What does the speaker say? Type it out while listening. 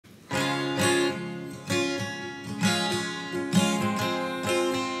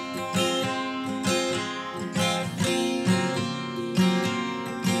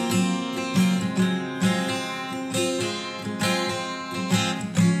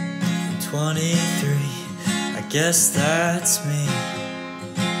23, I guess that's me.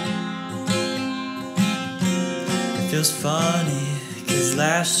 It feels funny, cause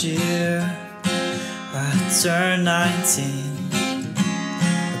last year I turned 19.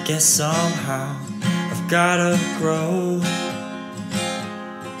 I guess somehow I've gotta grow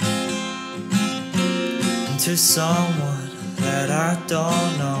into someone that I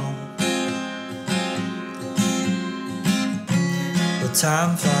don't know. Well,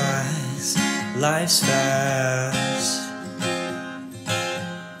 time flies, life's fast.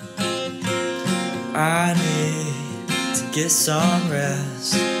 I need to get some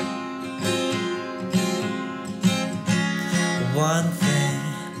rest. One thing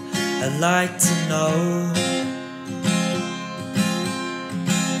I'd like to know,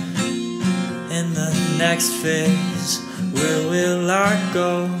 in the next phase, where will I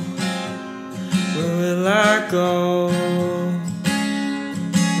go? Where will I go?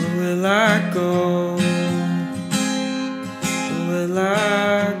 Where will I go? Where will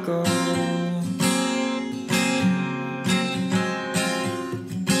I go?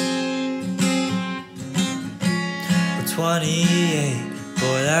 We're 28,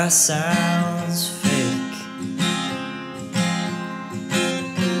 boy, that sounds fake.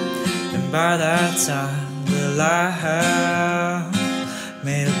 And by that time, will I have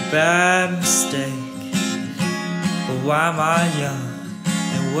made a bad mistake? But why am I young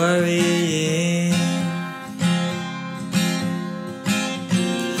and worrying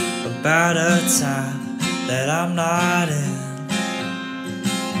about a time that I'm not in?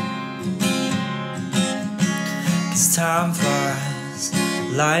 'Cause time flies,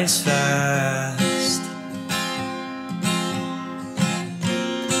 life's fast.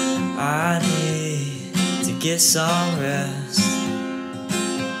 I need to get some rest.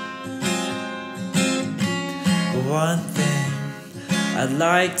 But one thing I'd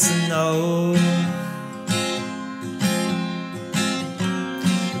like to know,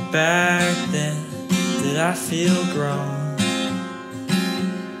 back then, did I feel grown?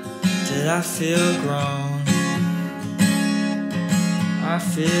 Did I feel grown? I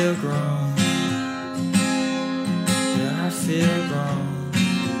feel grown. Yeah, I feel grown.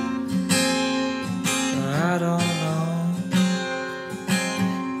 But I don't know.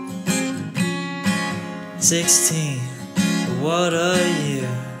 16, what a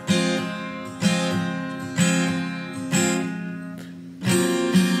year.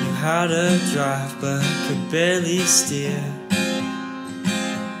 Knew how to drive but could barely steer.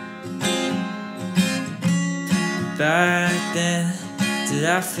 Back then, did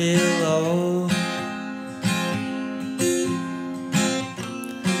I feel low?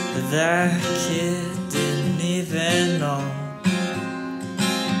 But that kid didn't even know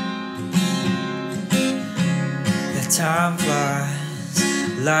that time flies,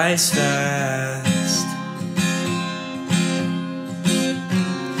 life's fast.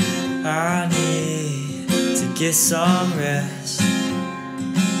 I need to get some rest.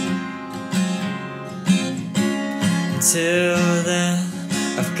 Until then,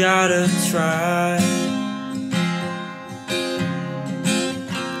 I've gotta try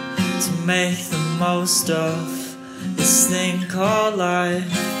to make the most of this thing called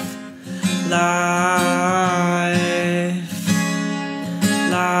life. Life.